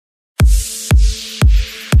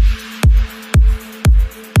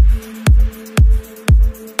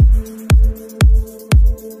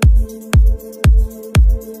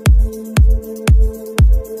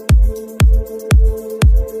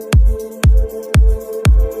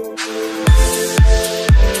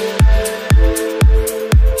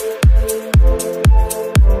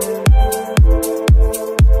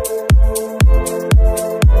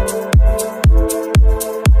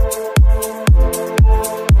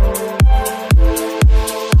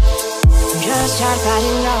start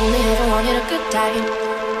fighting, I only ever wanted a good time.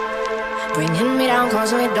 Bringing me down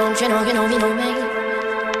constantly, don't you know me no me.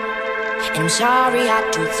 And I'm sorry I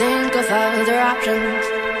do think of other options.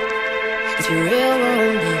 Let's be real, we're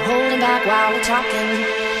only holding back while we're talking.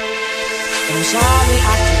 And I'm sorry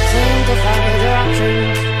I do think of other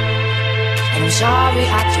options. And I'm sorry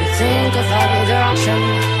I do think of other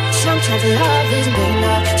options. Sometimes love isn't big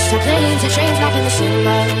enough. Stop playing to change like in the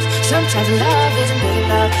symbols. Sometimes love isn't big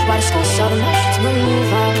enough. Why discuss so much to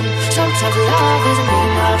move on? Sometimes love isn't big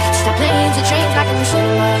enough. Stop playing to change like in the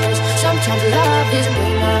symbols. Sometimes love isn't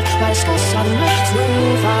big enough. Why discuss so much to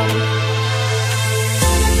move on?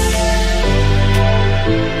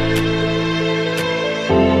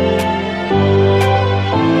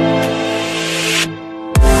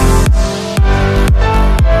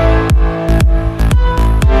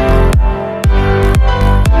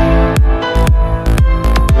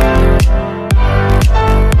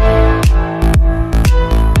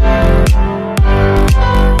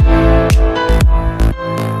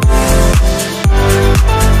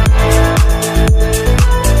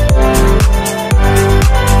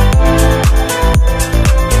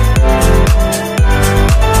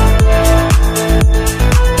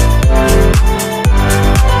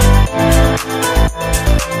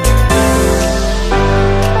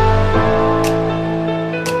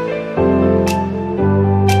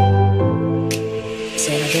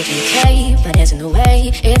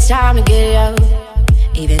 It's time to get it out.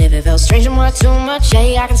 Even if it felt strange and worth too much,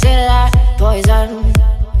 hey, I consider that poison.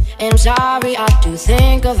 And I'm sorry, I do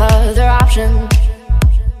think of other options.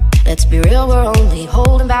 Let's be real, we're only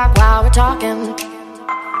holding back while we're talking.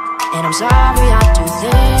 And I'm sorry, I do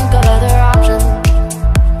think of other options.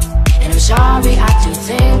 And I'm sorry, I do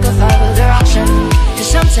think of other options.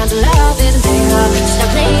 Cause sometimes love isn't big enough. Stop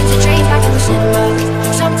playing to dreams like in the cinema.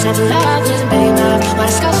 Sometimes love isn't big enough. Why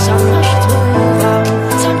discuss so much to move on?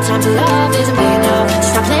 Sometimes love isn't big enough.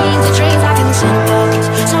 Stop playing to dreams like in the cinema.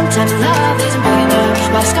 Sometimes love isn't big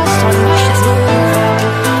enough. Why discuss so much to move on?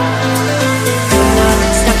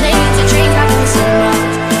 Stop playing to dreams like in the cinema.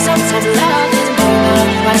 Sometimes love isn't big enough.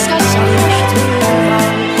 Why discuss so much to move on?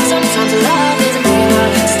 Sometimes love isn't big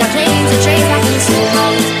enough. Stop playing to dreams like in the cinema.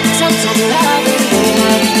 Sometimes love isn't big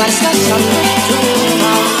enough. Why discuss so much to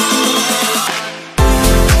move on?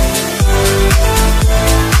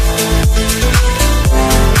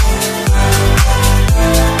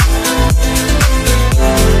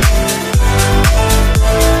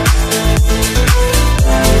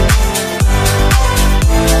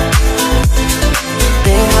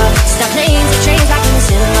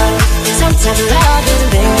 Sometimes love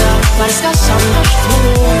isn't big enough. Why discuss so much to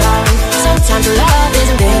move on? Sometimes love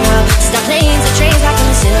isn't big enough. Stop playing the trains like in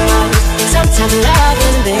the cinema. Sometimes love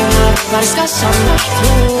isn't big enough. Why discuss so much to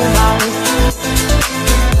move on?